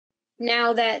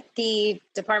Now that the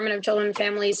Department of Children and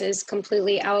Families is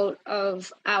completely out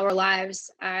of our lives,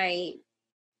 I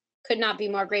could not be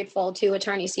more grateful to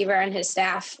Attorney Seaver and his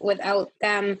staff. Without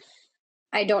them,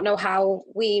 I don't know how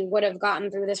we would have gotten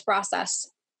through this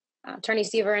process. Attorney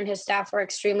Seaver and his staff were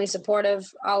extremely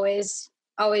supportive, always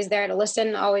there to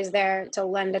listen, always there to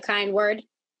lend a kind word,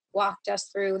 walked us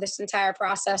through this entire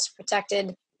process,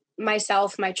 protected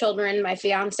myself, my children, my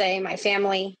fiance, my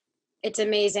family. It's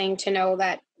amazing to know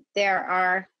that there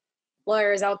are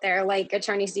lawyers out there like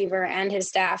Attorney Seaver and his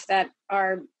staff that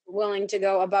are willing to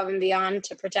go above and beyond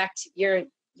to protect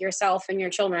yourself and your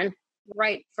children.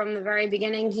 Right from the very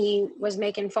beginning, he was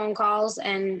making phone calls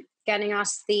and getting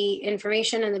us the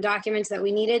information and the documents that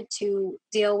we needed to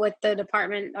deal with the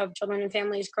Department of Children and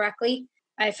Families correctly.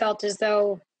 I felt as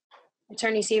though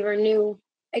Attorney Seaver knew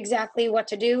exactly what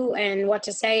to do and what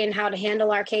to say and how to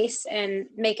handle our case and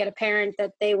make it apparent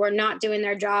that they were not doing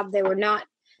their job.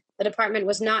 The department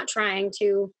was not trying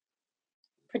to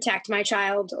protect my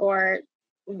child or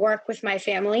work with my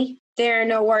family. There are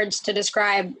no words to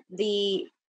describe the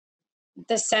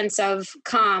sense of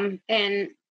calm and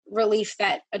relief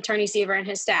that Attorney Seaver and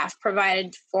his staff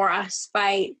provided for us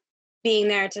by being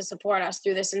there to support us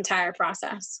through this entire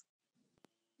process.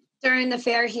 During the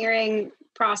fair hearing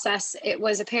process, it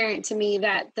was apparent to me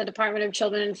that the Department of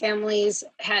Children and Families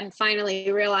had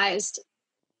finally realized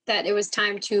that it was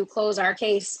time to close our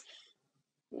case,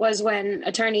 was when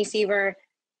Attorney Seaver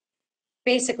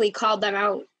basically called them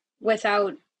out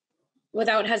without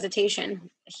hesitation.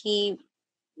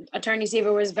 Attorney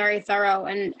Seaver was very thorough,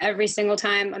 and every single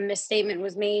time a misstatement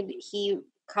was made, he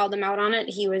called them out on it.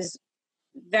 He was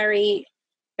very,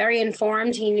 very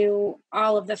informed. He knew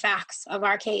all of the facts of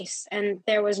our case, and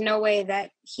there was no way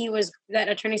that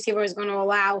Attorney Seaver was going to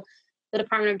allow the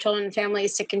Department of Children and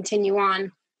Families to continue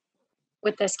on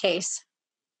with this case.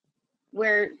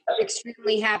 We're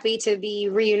extremely happy to be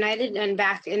reunited and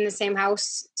back in the same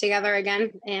house together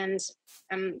again, and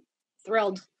I'm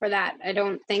thrilled for that. I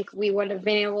don't think we would have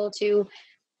been able to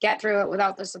get through it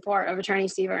without the support of Attorney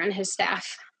Seaver and his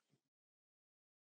staff.